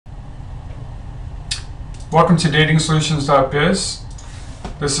Welcome to datingsolutions.biz.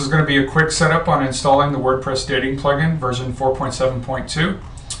 This is going to be a quick setup on installing the WordPress dating plugin version 4.7.2.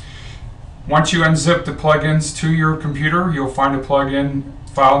 Once you unzip the plugins to your computer, you'll find a plugin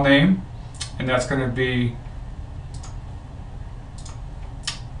file name, and that's going to be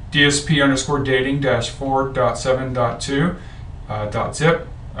DSP_dating-4.7.2.zip.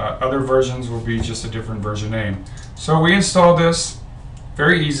 Other versions will be just a different version name. So we install this,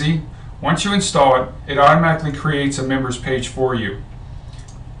 very easy. Once you install it, it automatically creates a members page for you.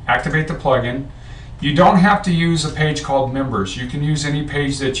 Activate the plugin. You don't have to use a page called members. You can use any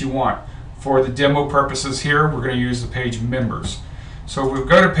page that you want. For the demo purposes here, we're going to use the page members. So if we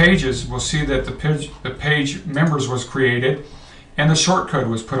go to pages, we'll see that the page members was created and the shortcode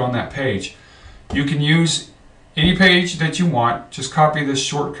was put on that page. You can use any page that you want, just copy this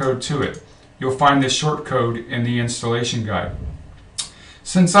shortcode to it. You'll find this shortcode in the installation guide.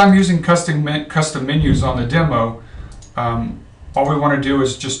 Since I'm using custom menus on the demo, all we want to do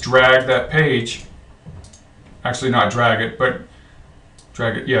is just drag that page, actually not drag it, but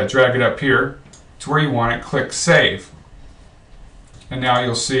drag it up here to where you want it, click Save. And now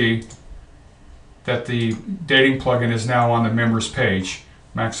you'll see that the dating plugin is now on the members page.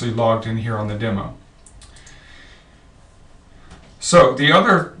 I'm actually logged in here on the demo. So the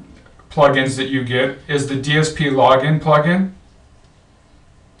other plugins that you get is the DSP Login plugin.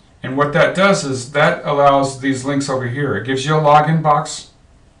 And what that does is that allows these links over here. It gives you a login box.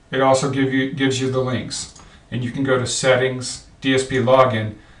 It also gives you the links. And you can go to Settings, DSP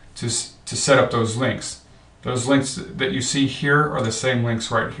Login to set up those links. Those links that you see here are the same links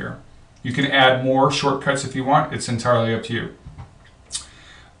right here. You can add more shortcuts if you want. It's entirely up to you.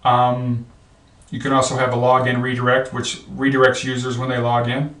 You can also have a login redirect, which redirects users when they log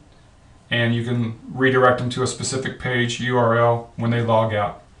in. And you can redirect them to a specific page URL when they log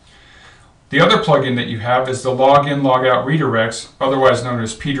out. The other plugin that you have is the Login Logout Redirects, otherwise known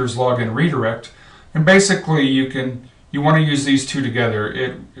as Peter's Login Redirect. And basically you want to use these two together.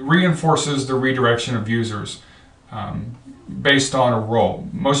 It reinforces the redirection of users based on a role.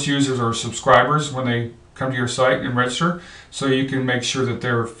 Most users are subscribers when they come to your site and register, so you can make sure that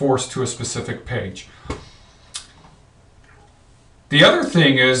they're forced to a specific page. The other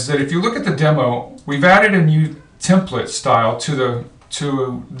thing is that if you look at the demo, we've added a new template style to the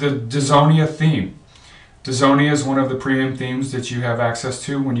Dazonia theme. Dazonia is one of the premium themes that you have access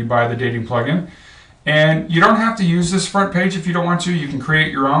to when you buy the dating plugin. And you don't have to use this front page if you don't want to. You can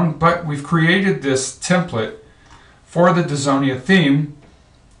create your own, but we've created this template for the Dazonia theme,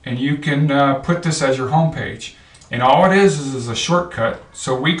 and you can put this as your home page. And all it is a shortcut.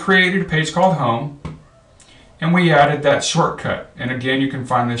 So we created a page called Home, and we added that shortcut. And again, you can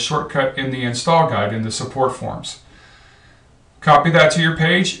find this shortcut in the install guide in the support forms. Copy that to your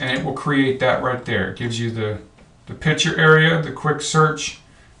page and it will create that right there. It gives you the picture area, the quick search,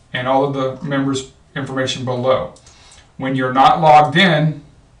 and all of the members' information below. When you're not logged in,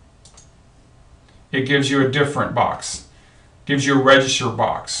 it gives you a different box. It gives you a register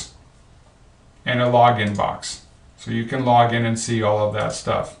box and a login box. So you can log in and see all of that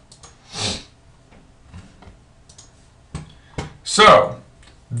stuff. So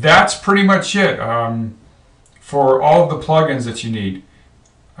that's pretty much it. For all of the plugins that you need.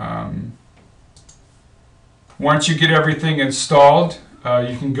 Once you get everything installed,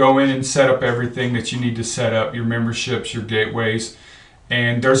 you can go in and set up everything that you need to set up, your memberships, your gateways,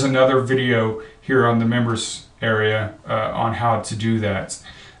 and there's another video here on the members area on how to do that.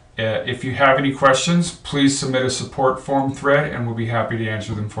 If you have any questions, please submit a support form thread and we'll be happy to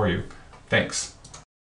answer them for you. Thanks.